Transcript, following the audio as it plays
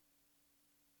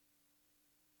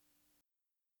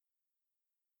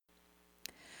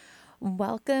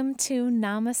Welcome to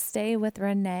Namaste with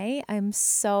Renee. I'm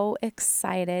so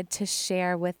excited to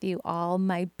share with you all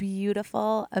my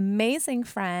beautiful, amazing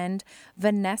friend,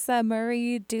 Vanessa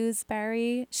Marie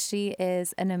Dewsbury. She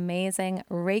is an amazing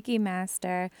Reiki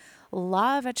master,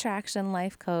 law of attraction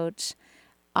life coach,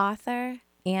 author,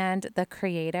 and the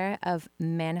creator of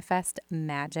Manifest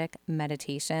Magic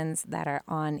meditations that are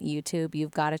on YouTube.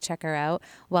 You've got to check her out.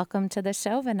 Welcome to the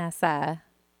show, Vanessa.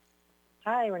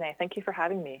 Hi, Renee. Thank you for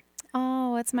having me.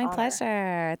 Oh, it's It's an my honor.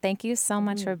 pleasure. Thank you so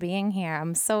much hmm for being here.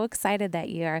 I'm so excited that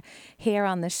you're here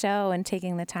on the show and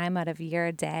taking the time out of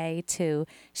your day to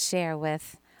share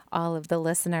with all of the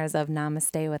listeners of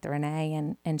Namaste with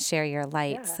Renee and share your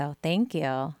light. Yeah, So thank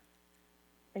you.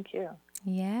 thank you.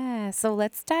 Yeah, so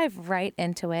let's dive right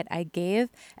into it. I gave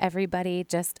everybody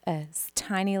just a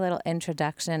tiny little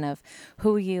introduction of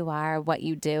who you are, what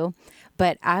you do,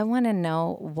 but I want to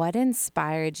know what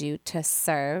inspired you to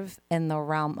serve in the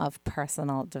realm of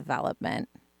personal development.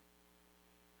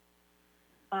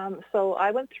 So I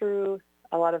went through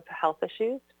a lot of health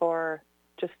issues for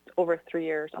just over 3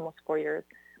 years, almost 4 years,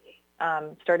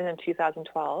 starting in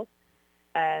 2012.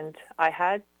 And I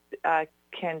had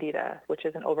candida, which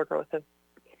is an overgrowth of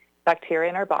bacteria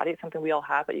in our body. It's something we all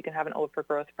have, but you can have an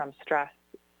overgrowth from stress,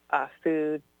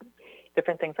 food,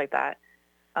 different things like that.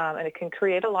 And it can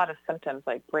create a lot of symptoms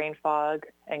like brain fog,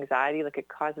 anxiety, like it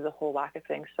causes a whole whack of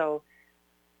things. So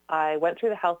I went through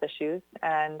the health issues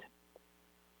and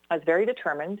I was very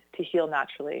determined to heal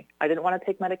naturally. I didn't want to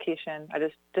take medication. I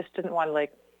just didn't want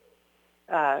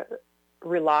to uh,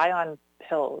 rely on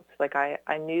pills. Like I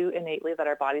knew innately that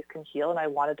our bodies can heal, and I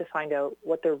wanted to find out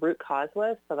what the root cause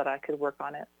was so that I could work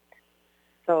on it.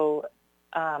 So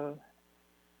um,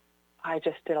 I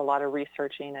just did a lot of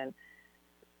researching and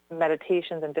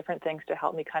meditations and different things to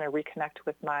help me kind of reconnect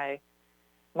with my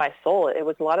soul. It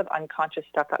was a lot of unconscious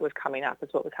stuff that was coming up is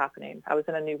what was happening. I was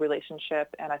in a new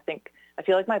relationship, and I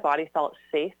feel like my body felt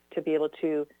safe to be able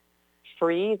to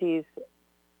free these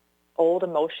old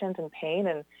emotions and pain,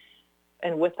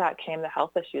 and with that came the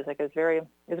health issues. Like it was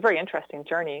a very interesting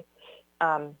journey.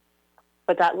 Um,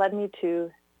 but that led me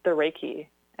to the Reiki,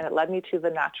 and it led me to the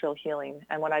natural healing.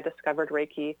 And when I discovered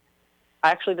Reiki,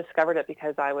 I actually discovered it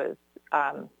because I was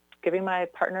giving my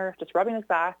partner, just rubbing his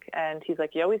back, and he's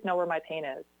like, "You always know where my pain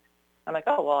is." I'm like,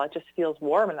 "Oh, well, it just feels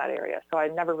warm in that area." So I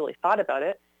never really thought about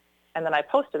it. And then I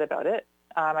posted about it.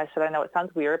 I said, "I know it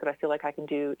sounds weird, but I feel like I can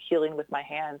do healing with my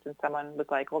hands." And someone was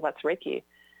like, "Well, that's Reiki."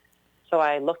 So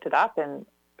I looked it up and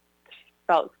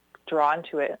felt drawn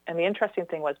to it. And the interesting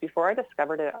thing was before I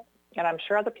discovered it, and I'm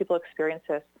sure other people experience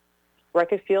this, where I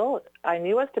could feel I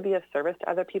knew I was to be of service to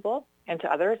other people and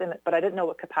to others, but I didn't know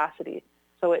what capacity.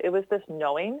 So it was this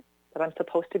knowing that I'm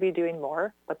supposed to be doing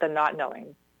more, but then not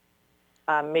knowing.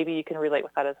 Maybe you can relate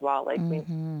with that as well.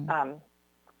 Mm-hmm. Um,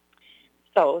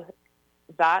 so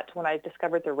that when I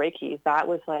discovered the Reiki, that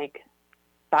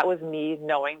was me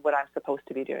knowing what I'm supposed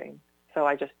to be doing. So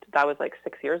that was like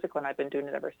 6 years ago, and I've been doing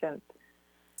it ever since.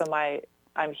 So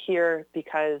I'm here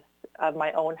because of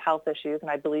my own health issues, and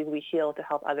I believe we heal to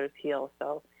help others heal.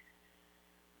 So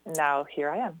now here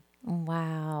I am.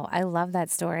 Wow, I love that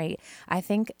story. I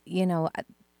think,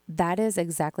 that is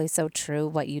exactly so true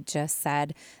what you just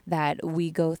said, that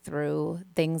we go through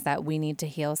things that we need to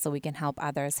heal so we can help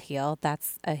others heal.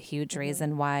 That's a huge hmm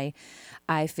reason why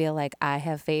I feel like I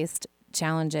have faced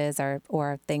challenges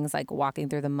or things like walking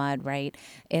through the mud, right,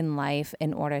 in life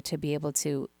in order to be able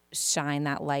to shine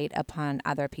that light upon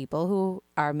other people who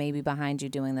are maybe behind you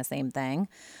doing the same thing.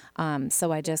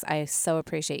 So Yeah. I so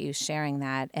appreciate you sharing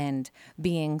that and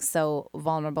being so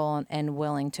vulnerable and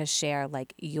willing to share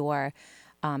like your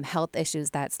health issues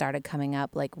that started coming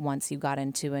up like once you got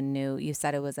into you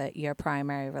said it was your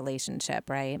primary relationship,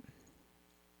 right?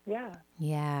 Yeah.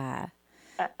 Yeah.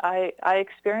 I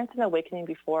experienced an awakening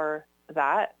before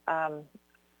that.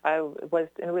 I was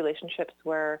in relationships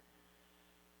where,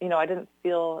 I didn't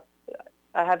feel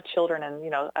I have children,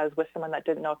 and I was with someone that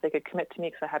didn't know if they could commit to me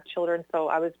because I have children. So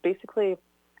I was basically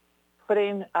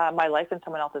putting my life in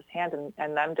someone else's hands,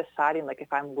 and them deciding like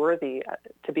if I'm worthy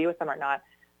to be with them or not.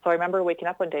 So I remember waking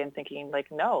up one day and thinking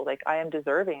like, no, like I am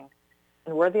deserving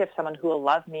and worthy of someone who will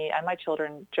love me and my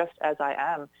children just as I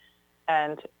am.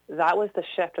 And that was the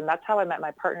shift, and that's how I met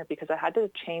my partner, because I had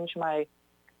to change my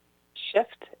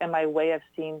shift and my way of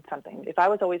seeing something. If I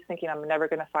was always thinking I'm never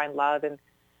going to find love and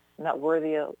not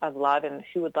worthy of love and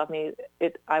who would love me,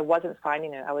 I wasn't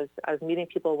finding it. I was meeting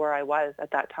people where I was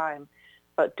at that time,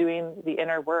 but doing the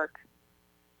inner work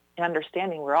and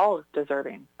understanding we're all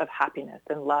deserving of happiness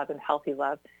and love and healthy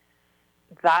love.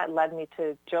 That led me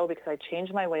to Joe, because I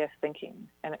changed my way of thinking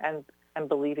and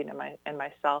believing in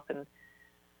myself. And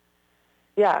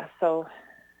Yeah. So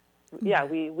yeah,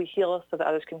 we heal so that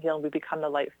others can heal, and we become the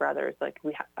light for others. Like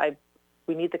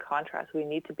we need the contrast. We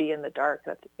need to be in the dark.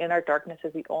 That's in our darkness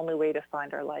is the only way to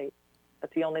find our light.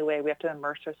 That's the only way. We have to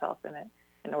immerse ourselves in it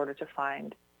in order to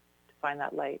find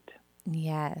that light.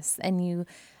 Yes. And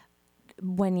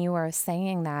when you were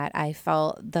saying that, I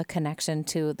felt the connection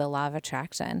to the law of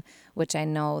attraction, which I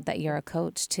know that you're a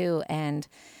coach too. And,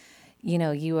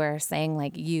 you were saying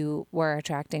like you were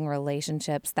attracting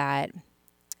relationships that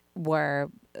were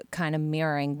kind of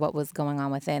mirroring what was going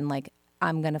on within. Like,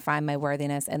 I'm going to find my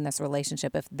worthiness in this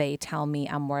relationship if they tell me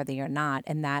I'm worthy or not.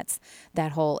 And that's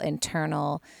that whole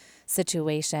internal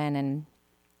situation and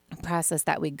process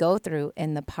that we go through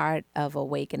in the part of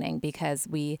awakening, because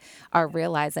we are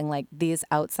realizing like these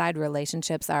outside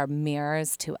relationships are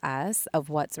mirrors to us of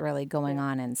what's really going Yeah.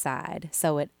 on inside.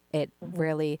 So it Hmm.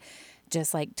 really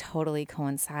just like totally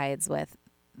coincides with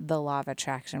the law of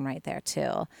attraction right there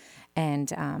too.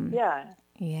 And Yeah.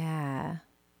 yeah.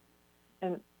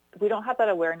 And we don't have that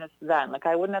awareness then. Like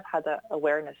I wouldn't have had that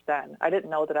awareness then. I didn't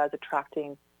know that I was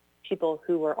attracting people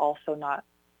who were also not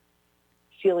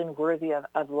feeling worthy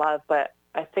of love. But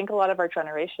I think a lot of our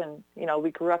generation,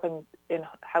 we grew up in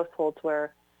households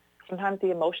where sometimes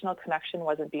the emotional connection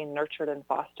wasn't being nurtured and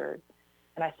fostered.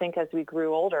 And I think as we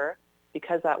grew older,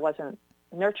 because that wasn't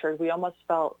nurtured, we almost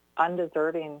felt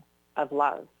undeserving of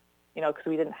love, because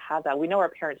we didn't have that. We know our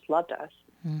parents loved us,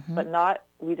 Hmm. but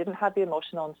we didn't have the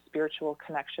emotional and spiritual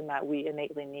connection that we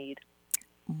innately need.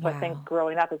 So I think Wow.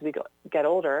 growing up as we get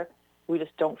older, we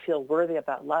just don't feel worthy of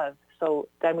that love. So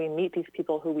then we meet these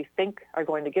people who we think are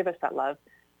going to give us that love,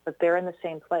 but they're in the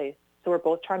same place. So we're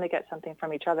both trying to get something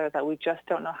from each other that we just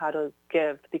don't know how to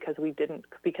give because we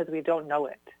don't know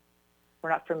it. We're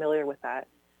not familiar with that.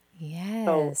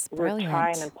 So Yes, we're trying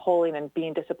brilliant. and pulling and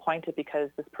being disappointed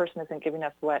because this person isn't giving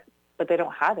us but they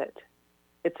don't have it.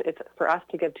 It's for us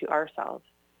to give to ourselves.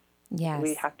 We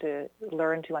Yes. have to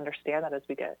learn to understand that as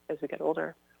we get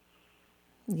older.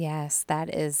 Yes,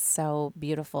 that is so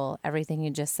beautiful. Everything you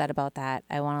just said about that.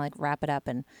 I want to like wrap it up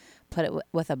and put it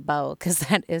with a bow, because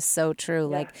that is so true.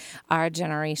 Yeah. Like our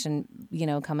generation,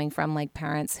 coming from like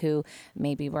parents who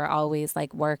maybe were always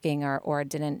like working or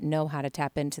didn't know how to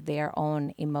tap into their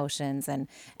own emotions and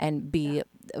Yeah. be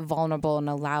vulnerable and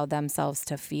allow themselves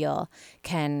to feel,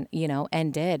 can,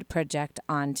 and did project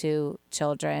onto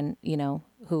children,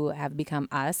 who have become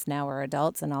us. Now we're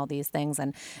adults and all these things.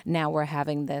 And now we're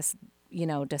having this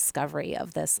discovery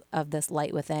of this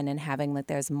light within, and having that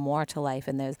there's more to life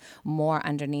and there's more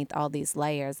underneath all these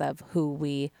layers of who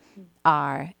we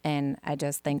are. And I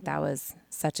just think Mm-hmm. that was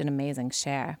such an amazing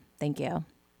share. Thank you.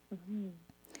 Mm-hmm. You're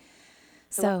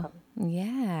So welcome.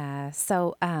 yeah,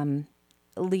 so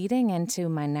leading into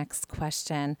my next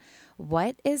question,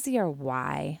 what is your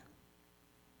why?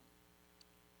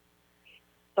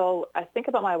 So I think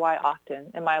about my why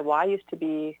often, and my why used to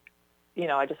be,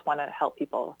 I just want to help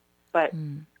people, but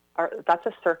that's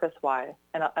a surface why,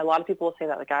 and a lot of people will say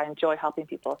that, like I enjoy helping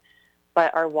people,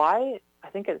 but our why, I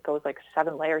think it goes like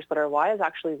 7 layers, but our why is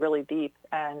actually really deep,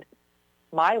 and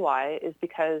my why is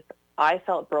because I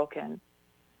felt broken.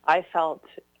 I felt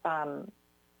um,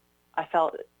 I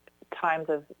felt times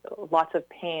of lots of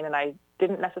pain, and I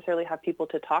didn't necessarily have people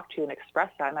to talk to and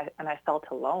express that, and I felt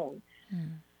alone.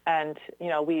 And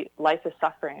life is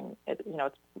suffering. It's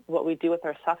what we do with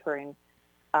our suffering.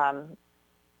 Um,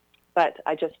 but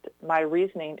my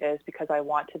reasoning is because I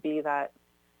want to be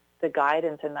the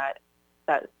guidance and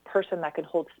that person that can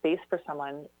hold space for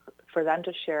someone, for them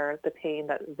to share the pain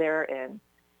that they're in,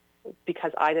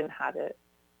 because I didn't have it.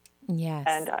 And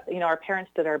Yes. our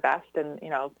parents did our best, and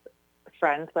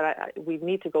friends, but we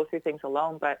need to go through things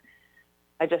alone. But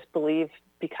I just believe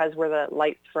because we're the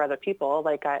lights for other people,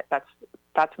 like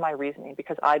that's my reasoning,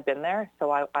 because I've been there,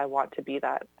 so I want to be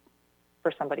that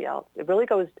for somebody else. It really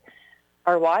goes.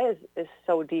 Our why is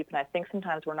so deep, and I think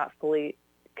sometimes we're not fully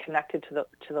connected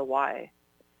to the why.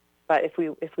 But if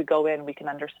we go in, we can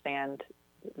understand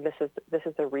this is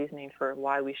the reasoning for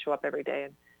why we show up every day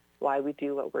and why we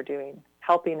do what we're doing.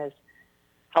 Helping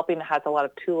has a lot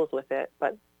of tools with it,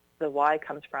 but the why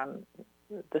comes from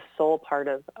the soul part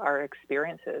of our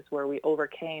experiences, where we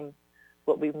overcame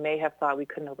what we may have thought we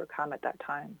couldn't overcome at that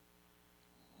time.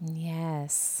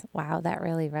 Yes. Wow, that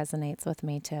really resonates with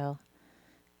me too.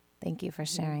 Thank you for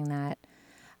Mm-hmm. sharing that.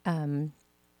 Um,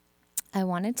 I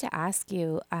wanted to ask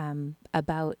you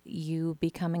about you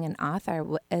becoming an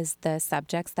author. Is the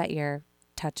subjects that you're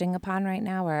touching upon right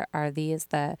now, or are these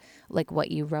like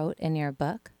what you wrote in your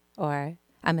book? Or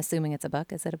I'm assuming it's a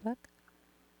book. Is it a book?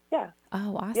 Yeah,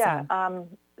 Oh, yeah.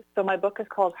 awesome. So my book is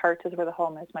called Heart is Where the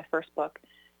Home Is, my first book,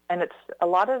 and it's a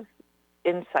lot of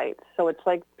insights. So it's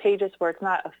like pages where it's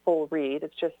not a full read.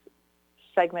 It's just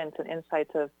segments and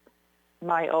insights of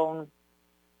my own,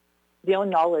 the own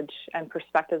knowledge and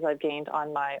perspectives I've gained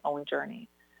on my own journey.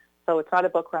 So it's not a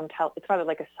book where it's not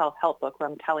like a self-help book where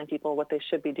I'm telling people what they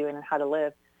should be doing and how to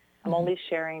live. I'm only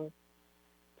sharing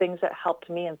things that helped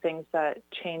me and things that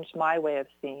changed my way of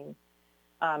seeing.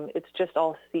 It's just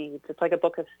all seeds. It's like a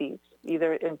book of seeds.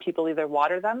 And people either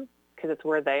water them because it's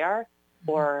where they are,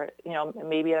 or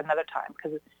maybe at another time,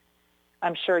 because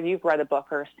I'm sure you've read a book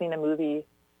or seen a movie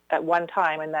at one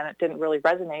time and then it didn't really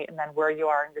resonate, and then where you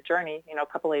are in your journey, a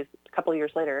couple of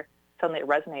years later, suddenly it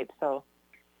resonates. So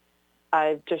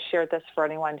I've just shared this for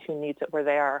anyone who needs it where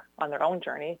they are on their own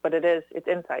journey. But it's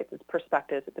insights, it's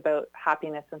perspectives, it's about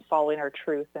happiness and following our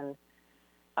truth and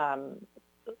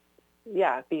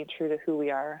being true to who we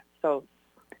are. So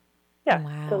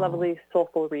Wow. It's a lovely,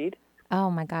 soulful read. Oh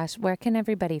my gosh. Where can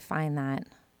everybody find that?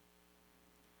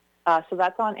 So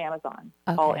that's on Amazon,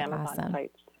 all Amazon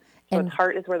sites. So it's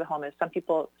heart is where the home is.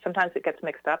 Sometimes it gets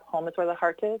mixed up. Home is where the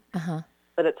heart is.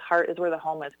 But it's heart is where the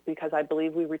home is, because I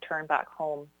believe we return back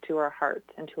home to our heart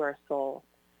and to our soul.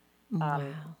 Wow.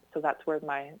 So that's where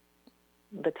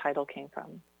the title came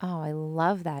from. Oh, I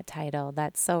love that title.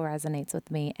 That so resonates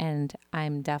with me. And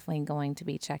I'm definitely going to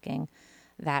be checking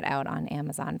that out on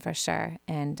Amazon for sure.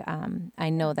 And I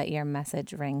know that your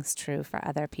message rings true for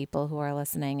other people who are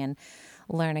listening and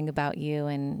learning about you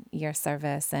and your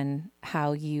service and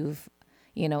how you've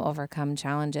overcome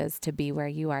challenges to be where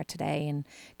you are today and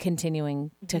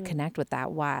continuing to connect with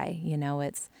that why.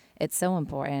 It's so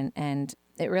important, and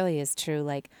it really is true.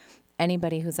 Like,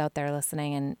 anybody who's out there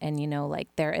listening and like,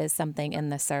 there is something in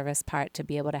the service part to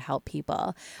be able to help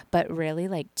people, but really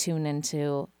like tune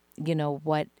into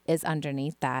what is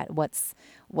underneath that, what's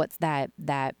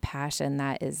that passion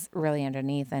that is really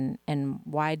underneath, and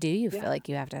why do you feel like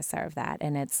you have to serve that?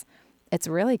 And it's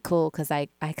really cool, because I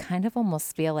kind of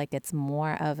almost feel like it's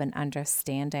more of an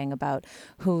understanding about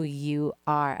who you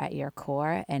are at your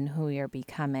core and who you're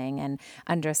becoming, and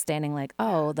understanding like,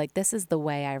 oh, like this is the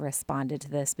way I responded to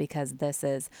this because this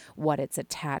is what it's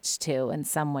attached to in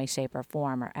some way, shape, or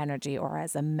form, or energy, or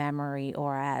as a memory,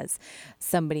 or as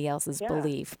somebody else's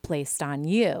belief placed on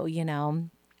you,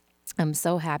 I'm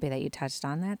so happy that you touched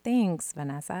on that. Thanks,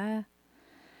 Vanessa.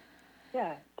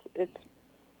 Yeah,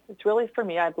 it's really, for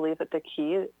me, I believe that the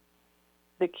key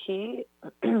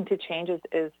to change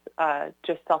is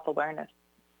just self-awareness.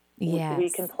 Yes. We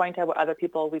can point out what other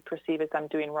people we perceive as them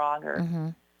doing wrong,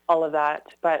 or all of that,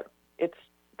 but it's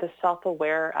the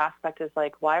self-aware aspect is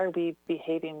like, why are we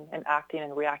behaving and acting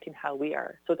and reacting how we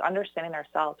are? So it's understanding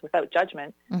ourselves without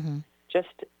judgment. And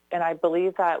I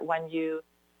believe that one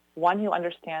who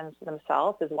understands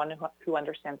themselves is one who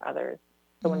understands others.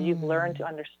 So when you've learned to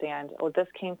understand, oh, this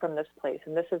came from this place,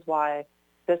 and this is why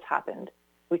this happened,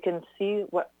 we can see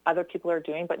what other people are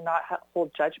doing, but not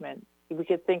hold judgment. We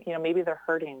could think, maybe they're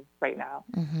hurting right now.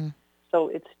 So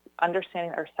it's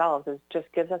understanding ourselves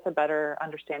just gives us a better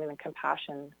understanding and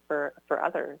compassion for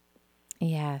others.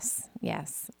 Yes,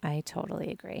 I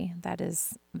totally agree. That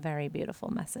is a very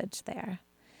beautiful message there.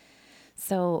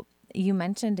 So you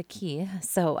mentioned a key,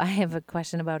 so I have a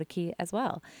question about a key as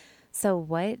well. So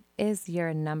what is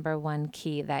your number one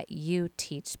key that you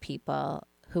teach people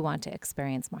who want to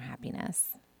experience more happiness?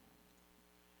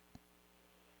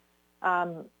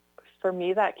 For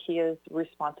me, that key is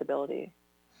responsibility.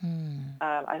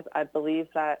 I believe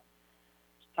that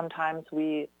sometimes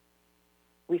we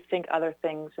think other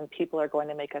things and people are going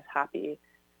to make us happy,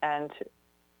 and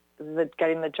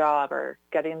getting the job or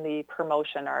getting the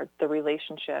promotion or the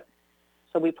relationship.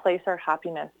 So we place our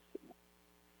happiness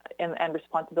and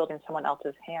responsibility in someone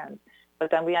else's hands. But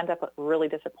then we end up really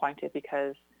disappointed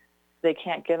because they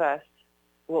can't give us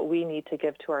what we need to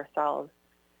give to ourselves.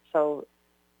 So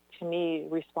to me,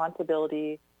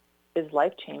 responsibility is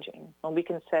life-changing. When we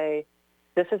can say,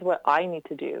 this is what I need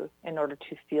to do in order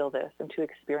to feel this and to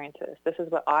experience this. This is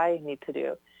what I need to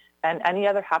do. And any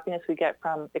other happiness we get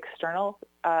from external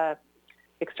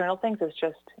things is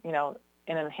just,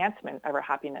 an enhancement of our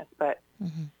happiness. But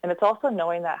and it's also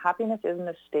knowing that happiness isn't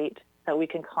a state that we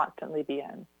can constantly be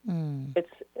in.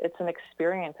 It's an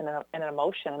experience and an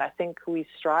emotion. And I think we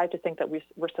strive to think that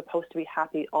we're supposed to be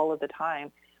happy all of the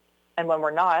time. And when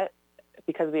we're not,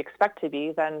 because we expect to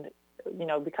be, then,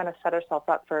 we kind of set ourselves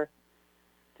up for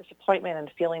disappointment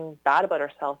and feeling bad about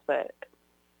ourselves. But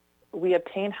we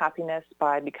obtain happiness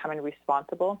by becoming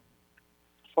responsible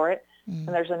for it. And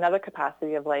there's another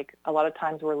capacity of, like, a lot of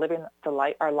times we're living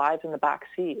our lives in the back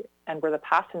seat, and we're the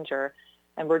passenger,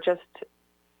 and we're just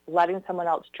letting someone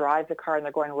else drive the car, and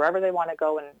they're going wherever they want to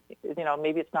go. And,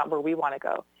 maybe it's not where we want to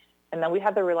go. And then we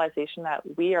have the realization that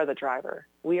we are the driver.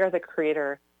 We are the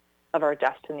creator of our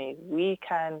destiny.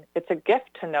 It's a gift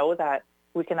to know that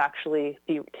we can actually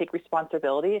take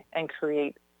responsibility and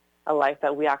create a life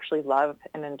that we actually love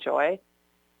and enjoy.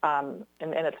 And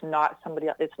it's not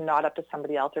it's not up to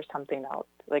somebody else or something else.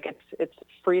 Like it's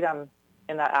freedom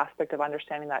in that aspect of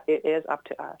understanding that it is up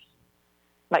to us.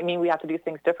 Might mean we have to do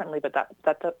things differently, but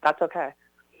that's okay.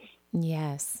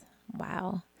 Yes.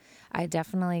 Wow. I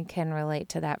definitely can relate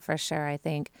to that for sure. I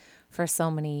think for so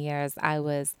many years I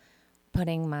was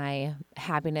putting my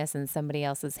happiness in somebody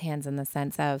else's hands in the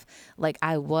sense of like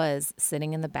I was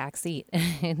sitting in the back seat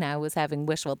and I was having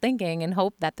wishful thinking and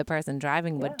hope that the person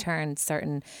driving would Yeah, turn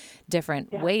certain different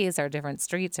yeah, ways or different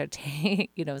streets or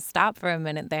take, stop for a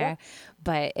minute yeah. there.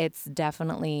 But it's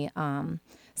definitely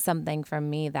something for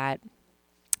me that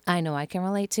I know I can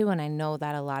relate to, and I know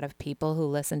that a lot of people who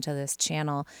listen to this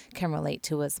channel can relate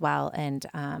to as well. And,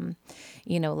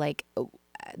 like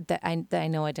I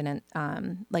know I didn't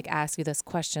like ask you this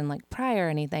question like prior or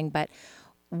anything, but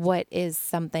what is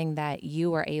something that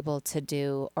you were able to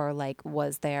do, or like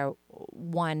was there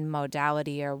one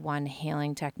modality or one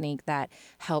healing technique that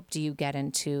helped you get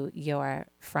into your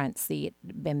front seat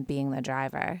and being the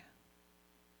driver?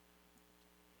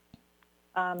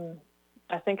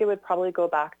 I think it would probably go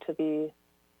back to the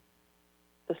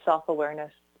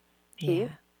self-awareness piece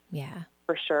Yeah. Yeah.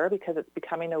 for sure, because it's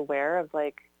becoming aware of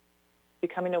what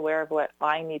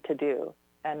I need to do.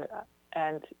 And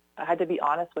I had to be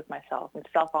honest with myself, and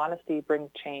self-honesty brings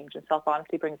change, and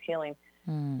self-honesty brings healing.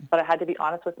 Mm. But I had to be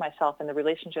honest with myself in the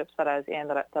relationships that I was in,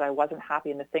 that I wasn't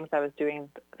happy, and the things I was doing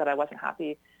that I wasn't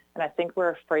happy. And I think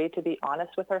we're afraid to be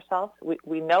honest with ourselves.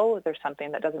 We know there's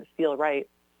something that doesn't feel right,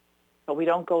 but we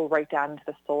don't go right down into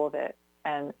the soul of it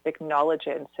and acknowledge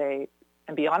it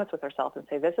and be honest with ourselves and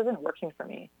say, this isn't working for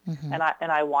me. Mm-hmm.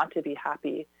 And I want to be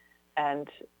happy. And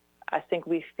I think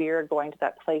we fear going to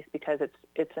that place because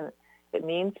it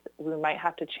means we might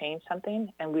have to change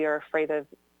something, and we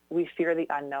fear the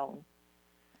unknown.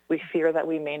 We fear that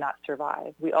we may not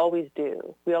survive. We always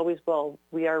do. We always will.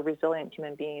 We are resilient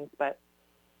human beings, but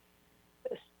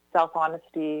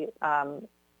self-honesty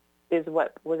is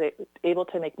what was able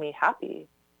to make me happy,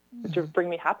 to bring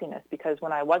me happiness. Because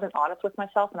when I wasn't honest with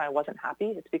myself and I wasn't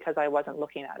happy, it's because I wasn't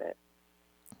looking at it.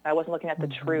 I wasn't looking at the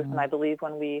truth. And I believe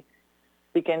when we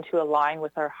begin to align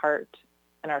with our heart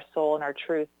and our soul and our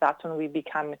truth, that's when we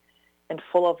become in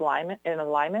full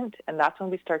alignment, and that's when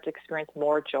we start to experience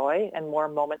more joy and more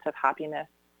moments of happiness,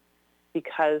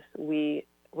 because we're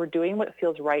doing what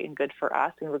feels right and good for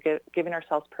us, and we're giving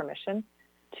ourselves permission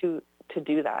to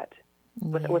do that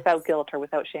without guilt or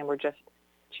without shame. We're just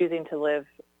choosing to live.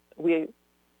 We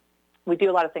do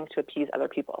a lot of things to appease other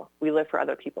people. We live for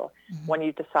other people. Mm-hmm. When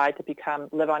you decide to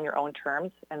live on your own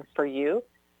terms and for you,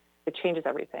 it changes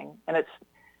everything. And it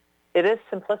is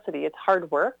simplicity. It's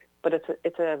hard work, but it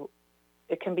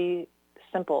can be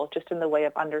simple just in the way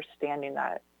of understanding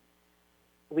that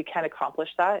we can accomplish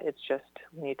that. It's just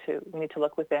we need to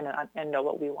look within and know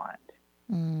what we want,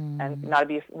 and not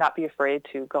be afraid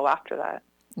to go after that.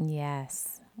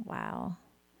 Yes. Wow.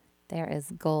 There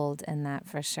is gold in that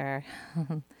for sure.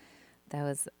 That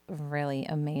was really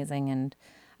amazing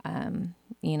and,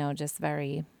 just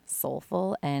very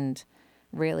soulful and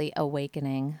really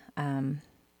awakening. I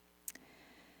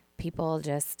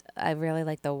really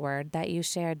like the word that you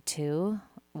shared too,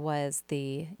 was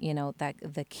the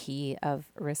key of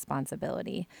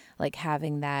responsibility, like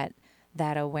having that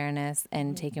awareness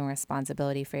and taking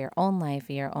responsibility for your own life,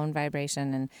 your own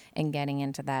vibration, and getting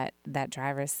into that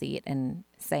driver's seat and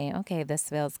saying, okay, this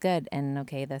feels good, and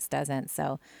okay, this doesn't.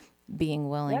 So being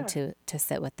willing to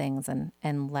sit with things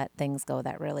and let things go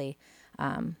that really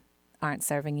aren't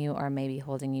serving you, or maybe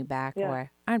holding you back,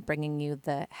 or aren't bringing you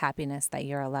the happiness that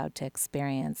you're allowed to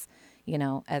experience,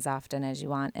 as often as you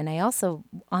want. And I also,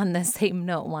 on the same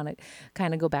note, want to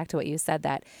kind of go back to what you said,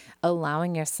 that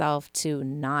allowing yourself to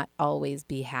not always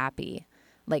be happy.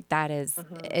 Like that is,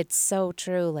 it's so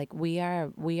true. Like we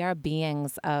are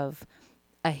beings of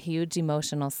a huge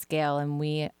emotional scale, and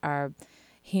we are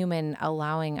human,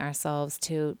 allowing ourselves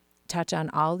to touch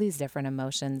on all these different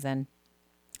emotions and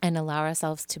allow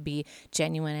ourselves to be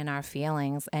genuine in our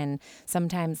feelings, and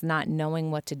sometimes not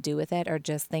knowing what to do with it, or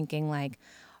just thinking like,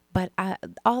 but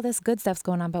all this good stuff's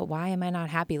going on, but why am I not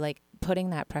happy? Like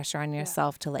putting that pressure on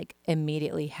yourself to like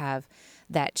immediately have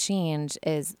that change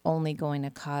is only going to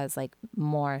cause like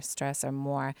more stress or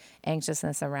more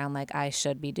anxiousness around like I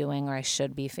should be doing or I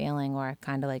should be feeling, or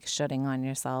kind of like shooting on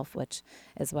yourself, which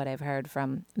is what I've heard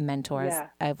from mentors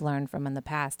I've learned from in the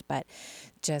past. But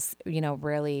just,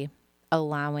 really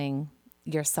allowing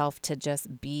yourself to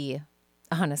just be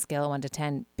on a scale of 1 to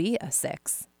 10, be a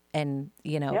 6 and,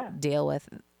 Yeah. deal with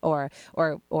or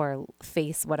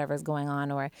face whatever's going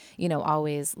on, or,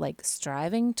 always like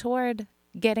striving toward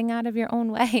getting out of your own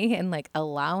way and like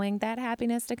allowing that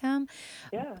happiness to come,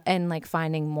 Yeah. and like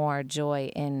finding more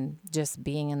joy in just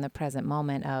being in the present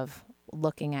moment of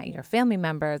looking at your family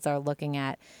members, or looking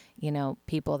at,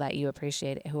 people that you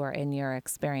appreciate who are in your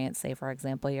experience. Say, for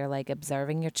example, you're like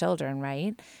observing your children,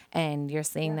 right? And you're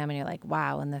seeing Yeah. them and you're like,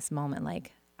 wow, in this moment,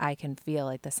 like I can feel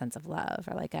like the sense of love,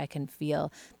 or like I can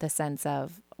feel the sense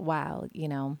of, wow,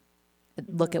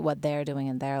 look at what they're doing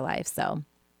in their life. So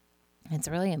it's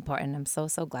really important. I'm so,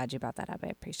 so glad you brought that up. I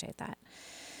appreciate that.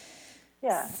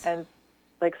 Yeah. And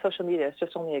like social media is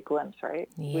just only a glimpse, right?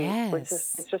 Yes.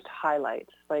 It's just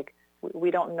highlights. Like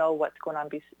we don't know what's going on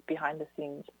behind the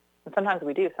scenes. And sometimes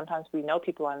we do. Sometimes we know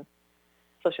people on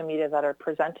social media that are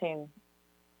presenting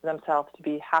themselves to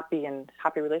be happy and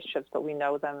happy relationships, but we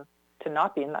know them to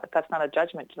not be. And that's not a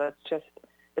judgment. That's just,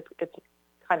 it's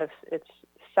kind of, it's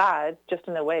sad just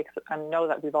in a way, because I know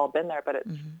that we've all been there, but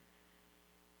it's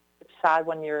sad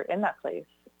when you're in that place,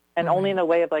 and only in a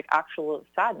way of like actual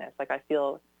sadness. Like I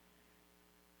feel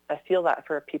that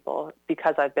for people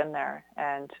because I've been there.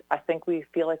 And I think we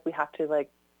feel like we have to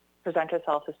like present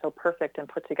ourselves as so perfect and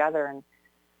put together. And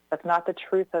that's not the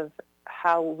truth of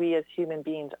how we as human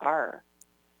beings are.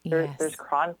 There's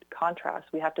contrast.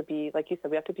 We have to be, like you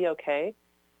said, we have to be okay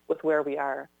with where we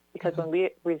are. Because when we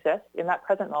resist in that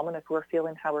present moment, if we're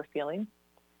feeling how we're feeling,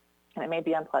 and it may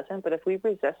be unpleasant, but if we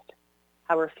resist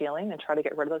how we're feeling and try to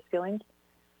get rid of those feelings,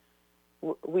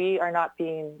 we're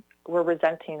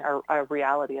resenting our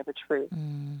reality of the truth.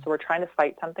 So we're trying to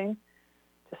fight something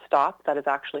to stop that is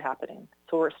actually happening.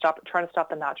 So we're trying to stop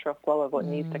the natural flow of what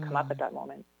needs to come up at that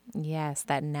moment. Yes,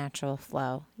 that natural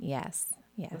flow. Yes.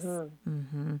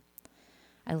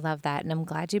 I love that. And I'm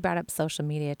glad you brought up social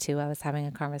media too. I was having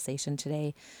a conversation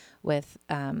today with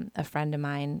a friend of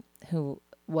mine who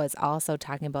was also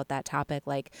talking about that topic.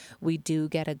 Like, we do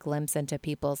get a glimpse into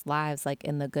people's lives, like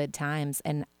in the good times.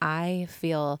 And I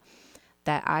feel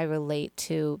that I relate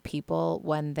to people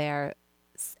when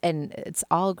and it's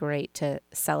all great to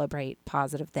celebrate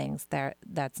positive things there.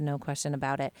 That's no question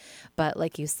about it. But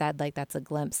like you said, like that's a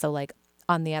glimpse. So like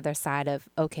on the other side of,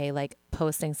 okay, like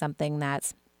posting something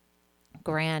that's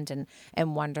grand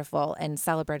and wonderful and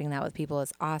celebrating that with people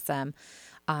is awesome.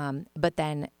 But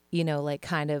then, like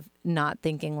kind of not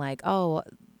thinking like, oh,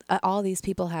 all these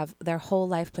people have their whole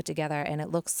life put together and it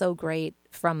looks so great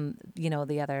from,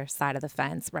 the other side of the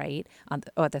fence, right?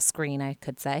 Or the screen, I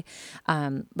could say.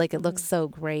 Like it looks so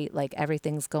great, like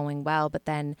everything's going well. But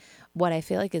then what I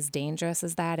feel like is dangerous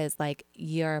is like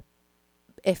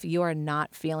if you're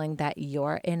not feeling that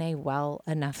you're in a well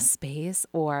enough space,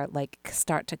 or like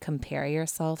start to compare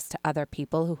yourselves to other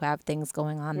people who have things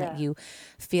going on that you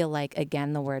feel like,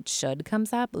 again, the word should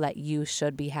comes up, that you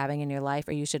should be having in your life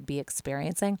or you should be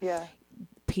experiencing.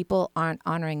 People aren't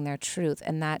honoring their truth.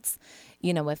 And that's,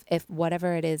 if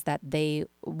whatever it is that they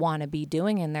want to be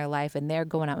doing in their life and they're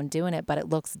going out and doing it, but it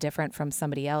looks different from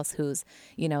somebody else who's,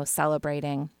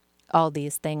 celebrating all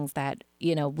these things that,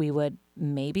 we would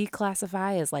maybe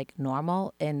classify as like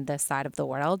normal in this side of the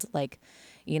world, like,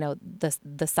 the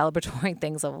celebratory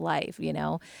things of life,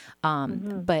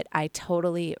 but I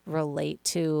totally relate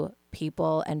to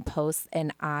people and posts,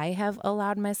 and I have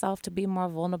allowed myself to be more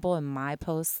vulnerable in my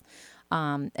posts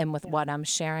and with what I'm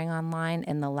sharing online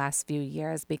in the last few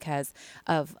years, because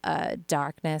of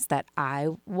darkness that I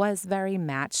was very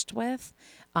matched with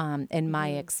in my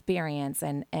experience,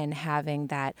 and having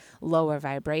that lower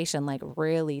vibration, like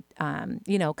really,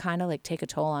 kind of like take a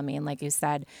toll on me. And like you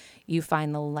said, you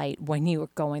find the light when you are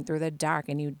going through the dark,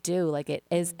 and you do, like it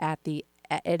is at the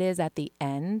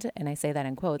end, and I say that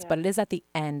in quotes, but it is at the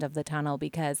end of the tunnel,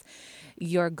 because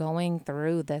you're going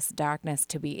through this darkness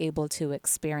to be able to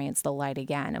experience the light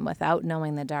again. And without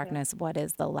knowing the darkness, what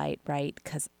is the light, right?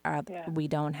 Because we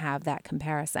don't have that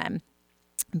comparison.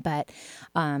 But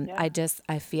I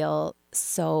feel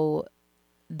so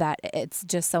that it's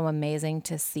just so amazing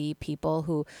to see people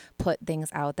who put things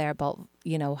out there about,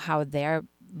 how they're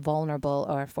vulnerable.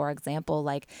 Or for example,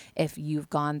 like if you've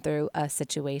gone through a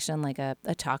situation like a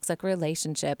toxic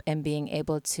relationship, and being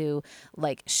able to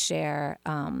like share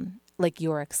like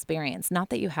your experience, not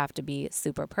that you have to be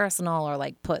super personal or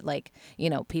like put like,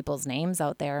 people's names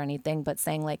out there or anything, but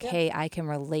saying like, hey, I can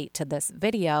relate to this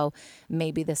video.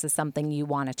 Maybe this is something you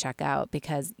want to check out,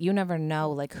 because you never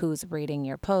know like who's reading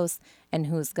your post and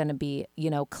who's going to be,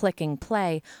 clicking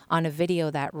play on a video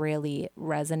that really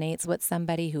resonates with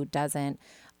somebody who doesn't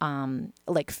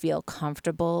like feel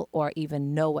comfortable or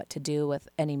even know what to do with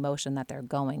an emotion that they're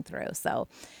going through. So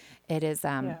it is,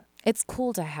 it's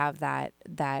cool to have that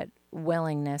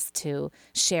willingness to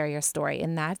share your story.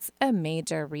 And that's a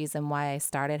major reason why I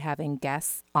started having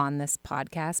guests on this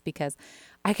podcast, because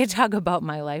I could talk about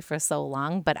my life for so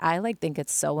long, but I think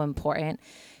it's so important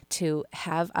to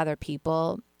have other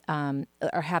people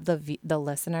or have the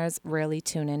listeners really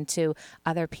tune into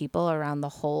other people around the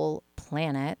whole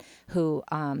planet who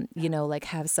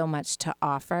have so much to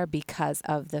offer because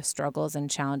of the struggles and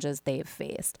challenges they've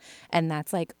faced. And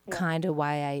that's Yeah. kind of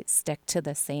why I stick to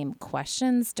the same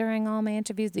questions during all my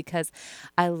interviews, because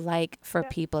I like for Yeah.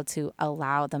 people to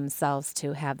allow themselves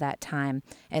to have that time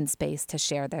and space to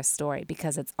share their story,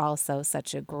 because it's also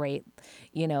such a great,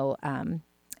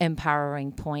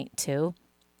 empowering point too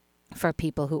for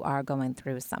people who are going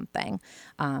through something.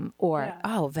 Or, Yeah.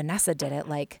 oh, Vanessa did it.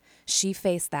 She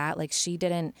faced that. She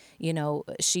didn't,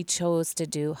 she chose to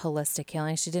do holistic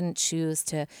healing. She didn't choose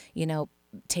to,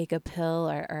 take a pill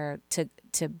or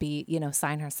to be,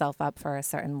 sign herself up for a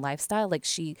certain lifestyle.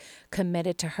 She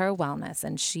committed to her wellness,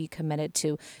 and she committed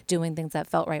to doing things that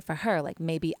felt right for her.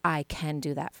 Maybe I can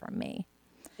do that for me.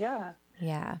 Yeah.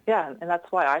 Yeah. Yeah. And that's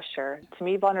why I share. To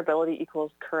me, vulnerability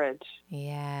equals courage.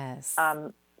 Yes.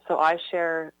 So I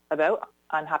share about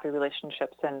unhappy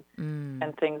relationships and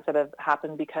things that have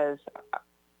happened because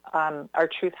our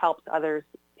truth helps others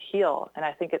heal. And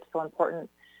I think it's so important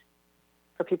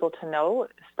for people to know,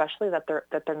 especially that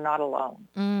they're not alone.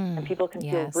 And people can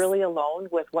feel Yes. really alone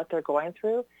with what they're going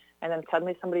through. And then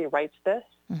suddenly somebody writes this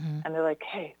and they're like,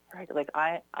 hey, right,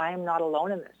 I am not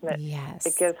alone in this. And it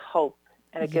Yes. gives hope.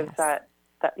 And it gives Yes.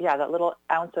 that little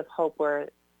ounce of hope where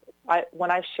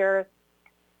when I share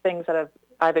things that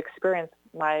I've experienced,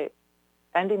 my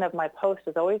ending of my post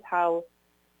is always how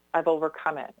I've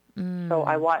overcome it. So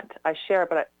I share,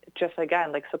 but just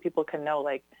again, so people can know,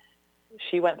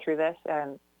 she went through this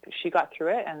and she got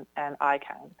through it, and I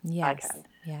can. I Yes. can.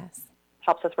 Yes.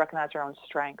 Helps us recognize our own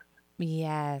strengths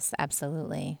Yes,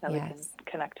 absolutely. that we can Yes.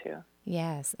 connect to.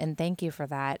 Yes. And thank you for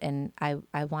that. And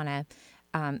I want to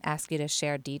ask you to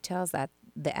share details at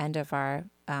the end of our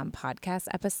podcast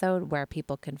episode where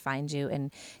people can find you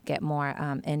and get more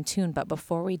in tune. But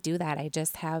before we do that, I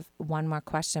just have one more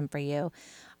question for you.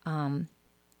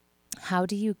 How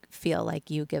do you feel like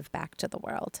you give back to the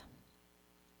world?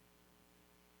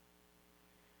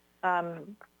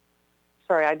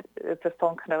 Sorry, the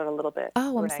phone cut out a little bit.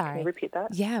 Oh, I'm Renee, can you sorry. repeat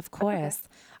that? Yeah, of That's okay.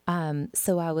 course.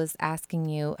 So I was asking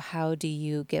you, how do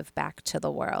you give back to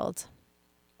the world?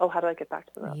 Oh, how do I get back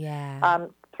to the world? Yeah.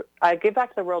 I give back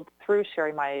to the world through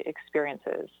sharing my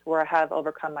experiences where I have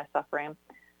overcome my suffering.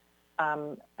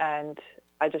 And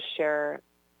I just share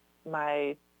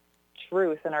my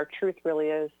truth. And our truth really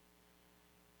is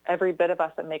every bit of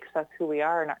us that makes us who we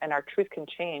are. And our truth can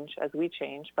change as we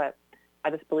change. But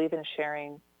I just believe in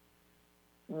sharing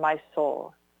my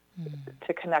soul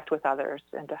to connect with others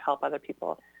and to help other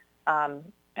people. And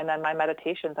then my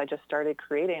meditations, I just started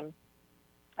creating.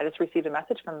 I just received a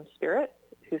message from Spirit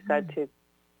who said to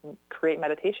create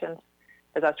meditations.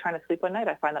 As I was trying to sleep one night,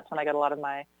 I find that's when I get a lot of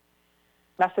my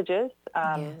messages.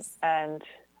 Yes. And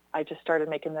I just started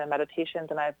making the meditations.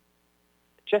 And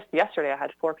just yesterday, I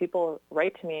had 4 people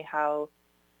write to me how,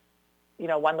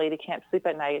 one lady can't sleep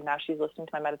at night, and now she's listening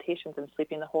to my meditations and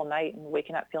sleeping the whole night and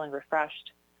waking up feeling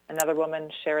refreshed. Another woman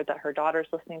shared that her daughter's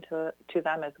listening to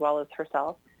them as well as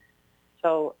herself.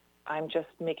 So I'm just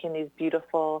making these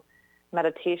beautiful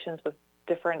meditations with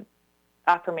different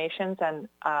affirmations, and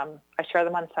I share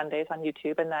them on Sundays on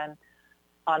YouTube. And then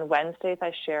on Wednesdays,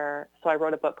 I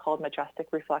wrote a book called Majestic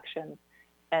Reflections,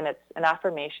 and it's an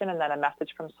affirmation and then a message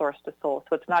from source to soul.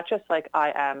 So it's not just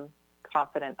I am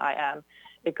confident, I am.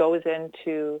 It goes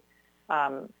into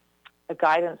a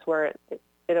guidance where it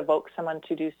evokes someone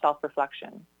to do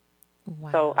self-reflection.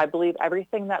 Wow. So I believe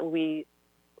everything that we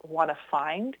want to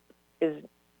find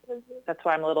that's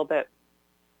why I'm a little bit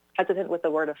hesitant with the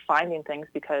word of finding things,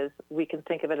 because we can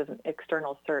think of it as an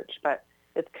external search, but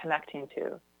it's connecting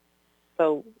to.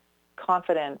 So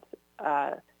confidence,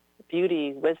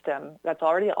 beauty, wisdom, that's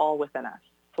already all within us.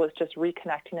 So it's just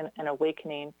reconnecting and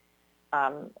awakening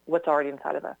what's already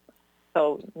inside of us.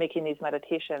 So making these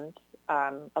meditations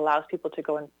allows people to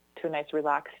go into a nice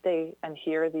relaxed state and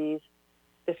hear these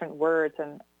different words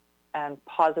and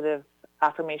positive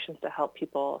affirmations to help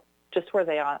people just where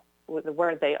they are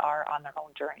on their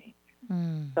own journey.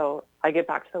 So I give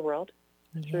back to the world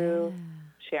through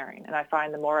sharing. And I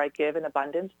find the more I give in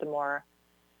abundance, the more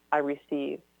I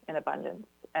receive in abundance,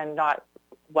 and not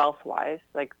wealth-wise,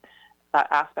 like that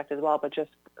aspect as well, but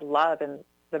just love and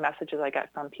the messages I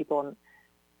get from people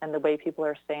and the way people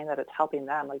are saying that it's helping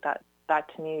them. Like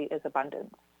that to me is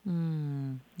abundance.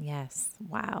 Yes.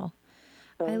 Wow.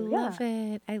 So, I yeah. love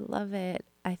it. I love it.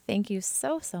 I thank you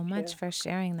so Thank much you. for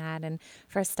sharing that and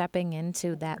for stepping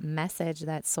into that message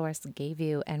that Source gave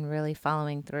you and really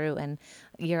following through. And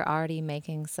you're already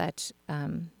making such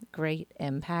great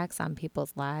impacts on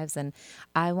people's lives. And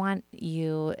I want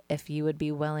you, if you would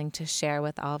be willing to share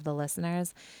with all of the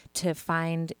listeners, to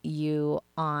find you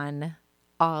on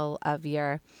all of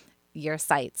your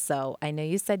sites. So I know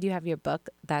you said you have your book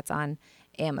that's on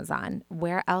Amazon.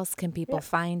 Where else can people Yeah.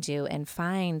 find you and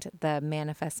find the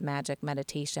Manifest Magic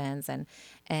meditations?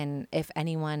 And if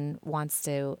anyone wants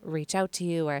to reach out to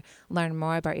you or learn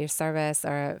more about your service,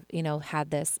 or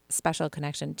had this special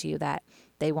connection to you that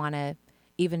they want to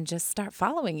even just start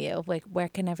following you, like, where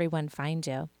can everyone find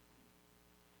you?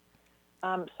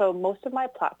 So most of my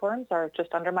platforms are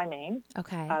just under my name,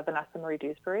 Okay. Vanessa Marie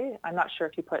Dewsbury. I'm not sure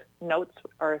if you put notes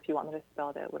or if you want me to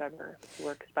spell it out, whatever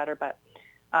works better, but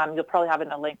you'll probably have it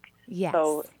in a link.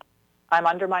 So Yes. I'm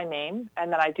under my name,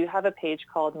 and then I do have a page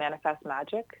called Manifest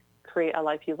Magic, Create a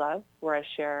Life You Love, where I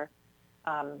share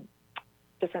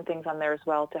different things on there as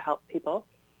well to help people.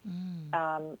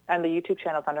 And the YouTube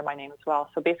channel is under my name as well.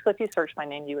 So basically, if you search my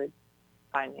name, you would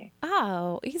find me.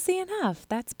 Oh, easy enough.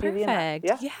 That's Easy enough. perfect.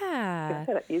 Yeah, Yeah.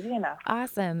 consider it easy enough.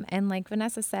 Awesome. And like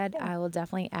Vanessa said, Yeah. I will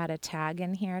definitely add a tag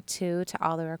in here too to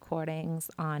all the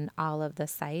recordings on all of the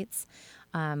sites,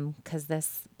 because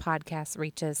this podcast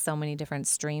reaches so many different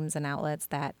streams and outlets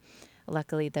that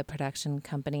luckily the production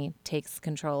company takes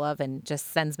control of and just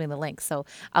sends me the link. So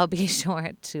I'll be sure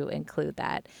to include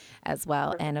that as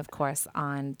well. And Perfect. of course,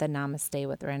 on the Namaste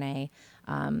with Renee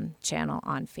channel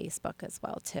on Facebook as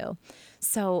well too.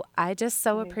 So I just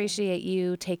so Amazing. appreciate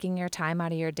you taking your time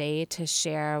out of your day to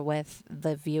share with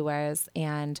the viewers.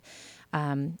 And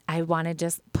I want to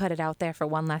just put it out there for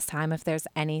one last time, if there's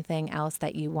anything else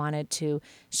that you wanted to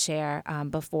share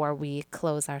before we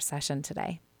close our session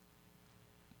today.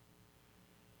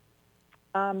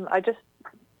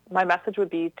 My message would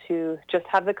be to just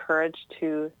have the courage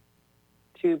to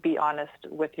be honest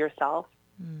with yourself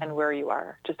and where you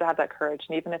are. Just to have that courage,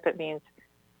 and even if it means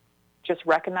just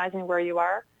recognizing where you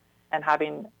are and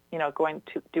having, going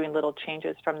to doing little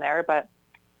changes from there, but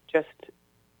just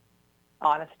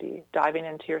honesty, diving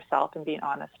into yourself and being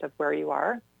honest of where you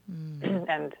are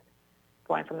and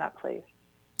going from that place.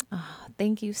 Oh,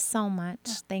 thank you so much.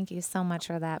 Thank you so much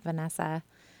for that, Vanessa.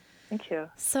 Thank you.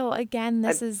 So again,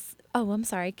 this is, oh, I'm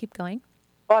sorry, keep going.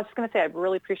 Well, I was just going to say, I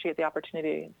really appreciate the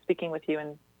opportunity speaking with you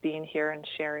and being here and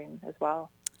sharing as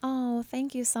well. Oh,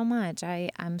 thank you so much.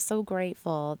 I'm so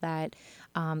grateful that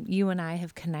you and I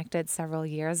have connected several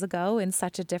years ago in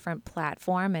such a different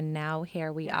platform, and now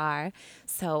here we are.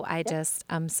 So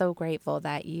I'm so grateful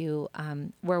that you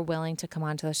were willing to come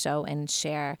onto the show and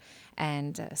share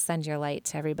and send your light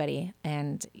to everybody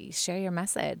and share your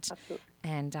message. Absolutely.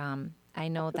 And I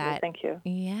know Absolutely. that, Thank you.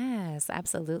 yes,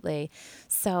 absolutely.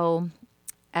 So,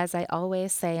 as I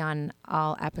always say on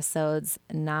all episodes,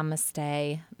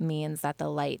 namaste means that the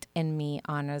light in me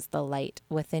honors the light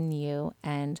within you,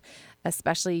 and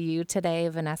especially you today,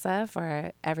 Vanessa,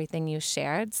 for everything you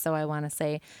shared. So I want to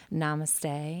say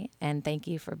namaste and thank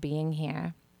you for being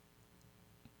here.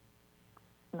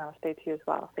 Namaste to you as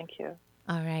well. Thank you.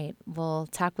 All right. We'll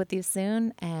talk with you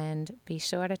soon, and be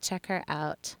sure to check her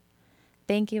out.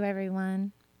 Thank you,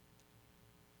 everyone.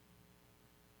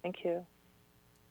 Thank you.